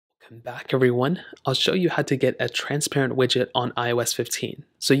Welcome back everyone. I'll show you how to get a transparent widget on iOS 15.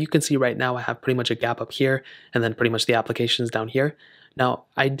 So you can see right now I have pretty much a gap up here and then pretty much the applications down here. Now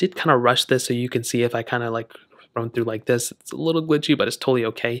I did kind of rush this so you can see if I kind of like run through like this. It's a little glitchy, but it's totally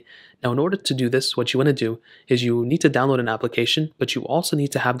okay. Now in order to do this, what you want to do is you need to download an application, but you also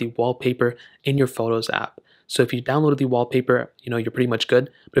need to have the wallpaper in your Photos app. So if you downloaded the wallpaper, you're pretty much good.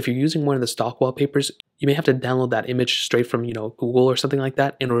 But if you're using one of the stock wallpapers, you may have to download that image straight from, Google or something like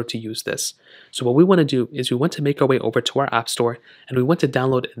that in order to use this. So what we want to do is we want to make our way over to our app store and we want to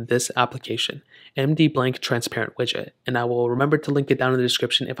download this application, MD Blank Transparent Widget. And I will remember to link it down in the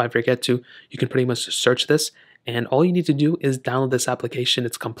description. If I forget to, you can pretty much search this. And all you need to do is download this application.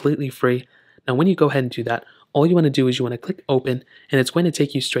 It's completely free. Now, when you go ahead and do that, all you want to do is you want to click open and it's going to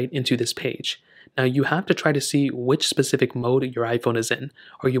take you straight into this page. Now you have to try to see which specific mode your iPhone is in.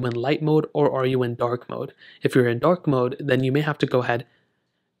 Are you in light mode or are you in dark mode? If you're in dark mode, then you may have to go ahead,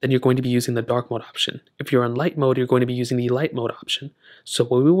 then you're going to be using the dark mode option. If you're in light mode, you're going to be using the light mode option. So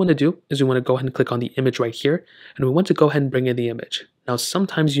what we want to do is we want to go ahead and click on the image right here, and we want to go ahead and bring in the image. Now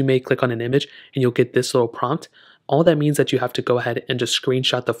sometimes you may click on an image and you'll get this little prompt. All that means that you have to go ahead and just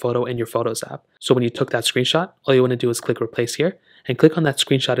screenshot the photo in your Photos app. So when you took that screenshot, all you want to do is click replace here and click on that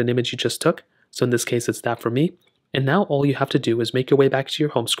screenshot image you just took. So in this case, it's that for me. And now all you have to do is make your way back to your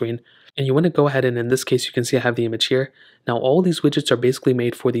home screen. And you want to go ahead and in this case, you can see I have the image here. Now all these widgets are basically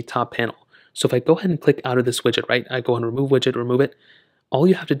made for the top panel. So if I go ahead and click out of this widget, right? I go and remove widget, remove it. All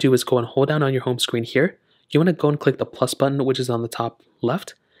you have to do is go and hold down on your home screen here. You want to go and click the plus button, which is on the top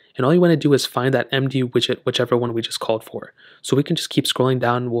left. And all you want to do is find that MD widget, whichever one we just called for. So we can just keep scrolling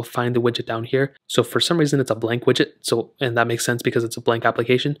down. We'll find the widget down here. So for some reason, it's a blank widget. And that makes sense because it's a blank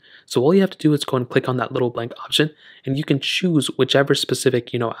application. So all you have to do is go and click on that little blank option and you can choose whichever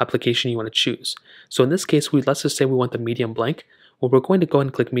specific, application you want to choose. So in this case, let's just say we want the medium blank. Well, we're going to go ahead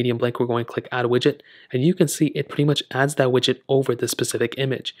and click medium blank. We're going to click add widget and you can see it pretty much adds that widget over the specific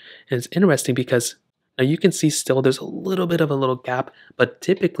image. And it's interesting because now you can see still there's a little bit of a little gap, but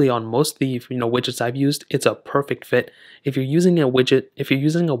typically on most of the widgets I've used, it's a perfect fit. If you're using a widget, if you're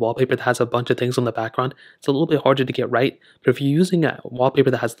using a wallpaper that has a bunch of things on the background, it's a little bit harder to get right. But if you're using a wallpaper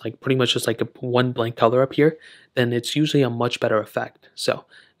that has like pretty much just like one blank color up here, then it's usually a much better effect. So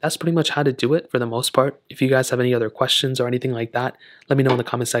that's pretty much how to do it for the most part. If you guys have any other questions or anything like that, let me know in the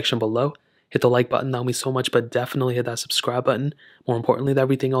comment section below. Hit the like button, that would mean so much, but definitely hit that subscribe button. More importantly than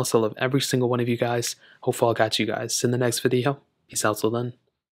everything else, I love every single one of you guys. Hopefully I'll catch you guys in the next video. Peace out till then.